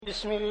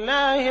بسم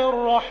الله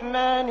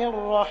الرحمن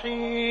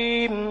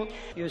الرحيم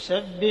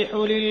يسبح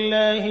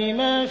لله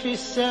ما في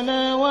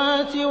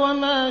السماوات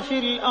وما في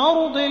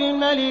الأرض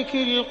الملك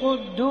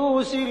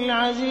القدوس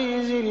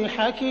العزيز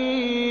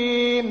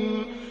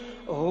الحكيم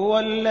هو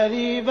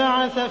الذي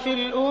بعث في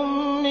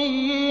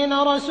الأميين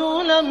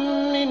رسولا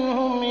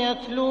منهم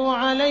يتلو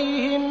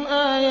عليهم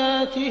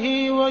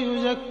آياته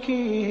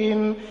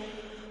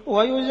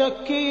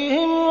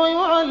ويزكيهم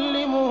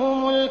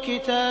ويعلمهم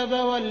الكتاب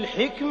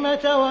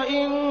والحكمة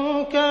وإن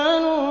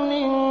كانوا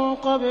من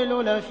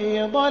قبل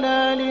لفي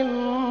ضلال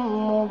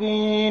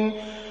مبين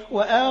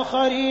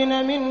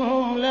وآخرين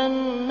منهم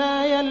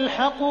لما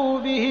يلحقوا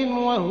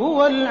بهم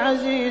وهو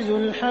العزيز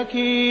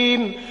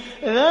الحكيم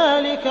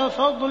ذلك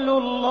فضل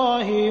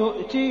الله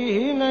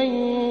يؤتيه من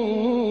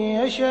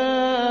يشاء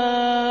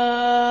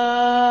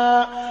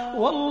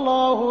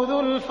والله ذو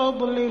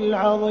الفضل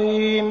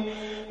العظيم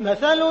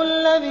مثل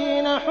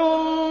الذين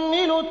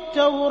حملوا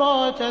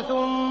التوراة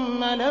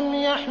ثم لم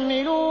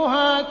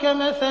يحملوها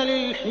كمثل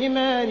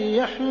الحمار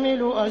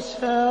يحمل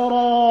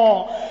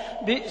أسفارا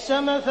بئس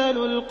مثل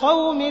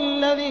القوم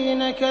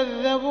الذين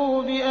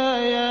كذبوا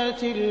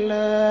بآيات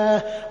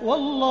الله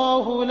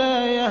والله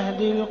لا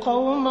يهدي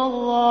القوم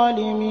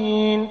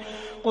الظالمين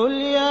قل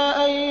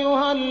يا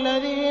أيها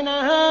الذين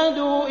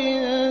هادوا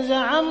إن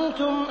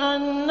زعمتم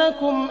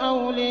أنكم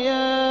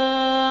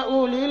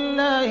أولياء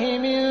لله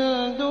من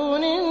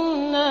دون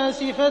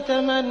الناس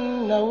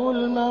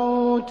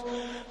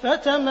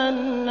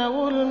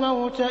فتمنوا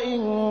الموت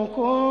إن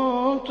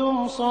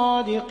كنتم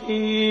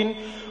صادقين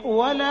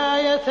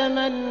ولا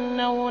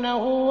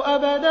يتمنونه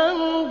أبدا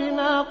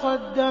بما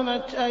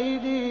قدمت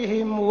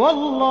أيديهم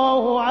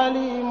والله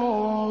عليم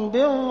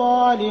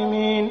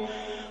بالظالمين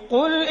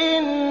قل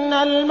إن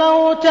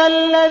الموت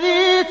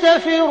الذي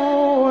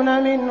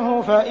تفرون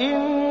منه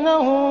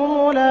فإنه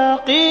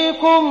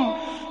ملاقيكم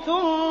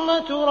ثم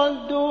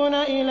تردون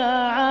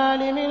إلى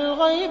عالم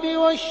الغيب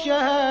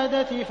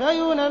والشهادة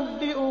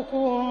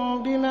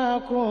فينبئكم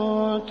بما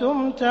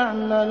كنتم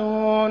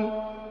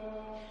تعملون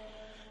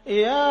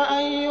يا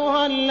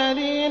أيها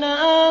الذين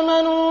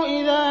آمنوا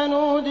إذا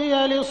نودي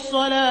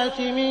للصلاة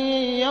من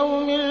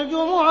يوم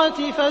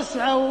الجمعة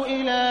فاسعوا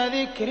إلى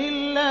ذكر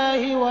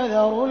الله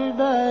وذروا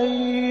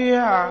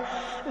البيع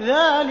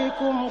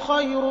ذلكم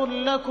خير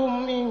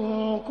لكم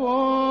إن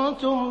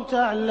كنتم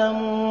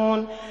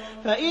تعلمون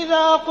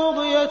فإذا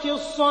قضيت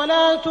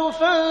الصلاة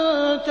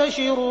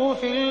فانتشروا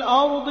في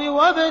الأرض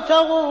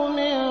وابتغوا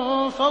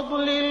من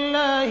فضل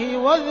الله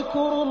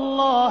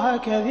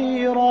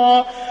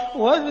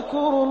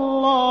واذكروا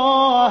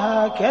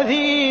الله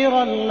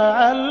كثيرا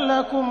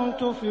لعلكم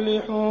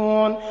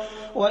تفلحون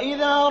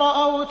وإذا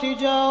رأوا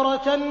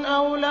تجارة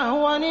أو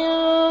لهوا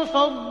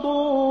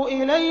انفضوا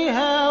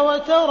إليها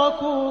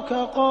وتركوك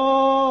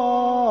قائما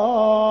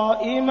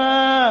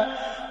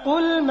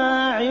قل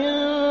ما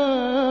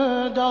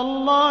عند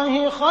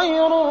الله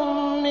خير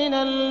من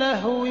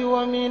اللهو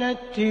ومن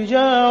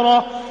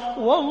التجارة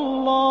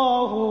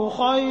والله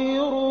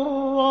خير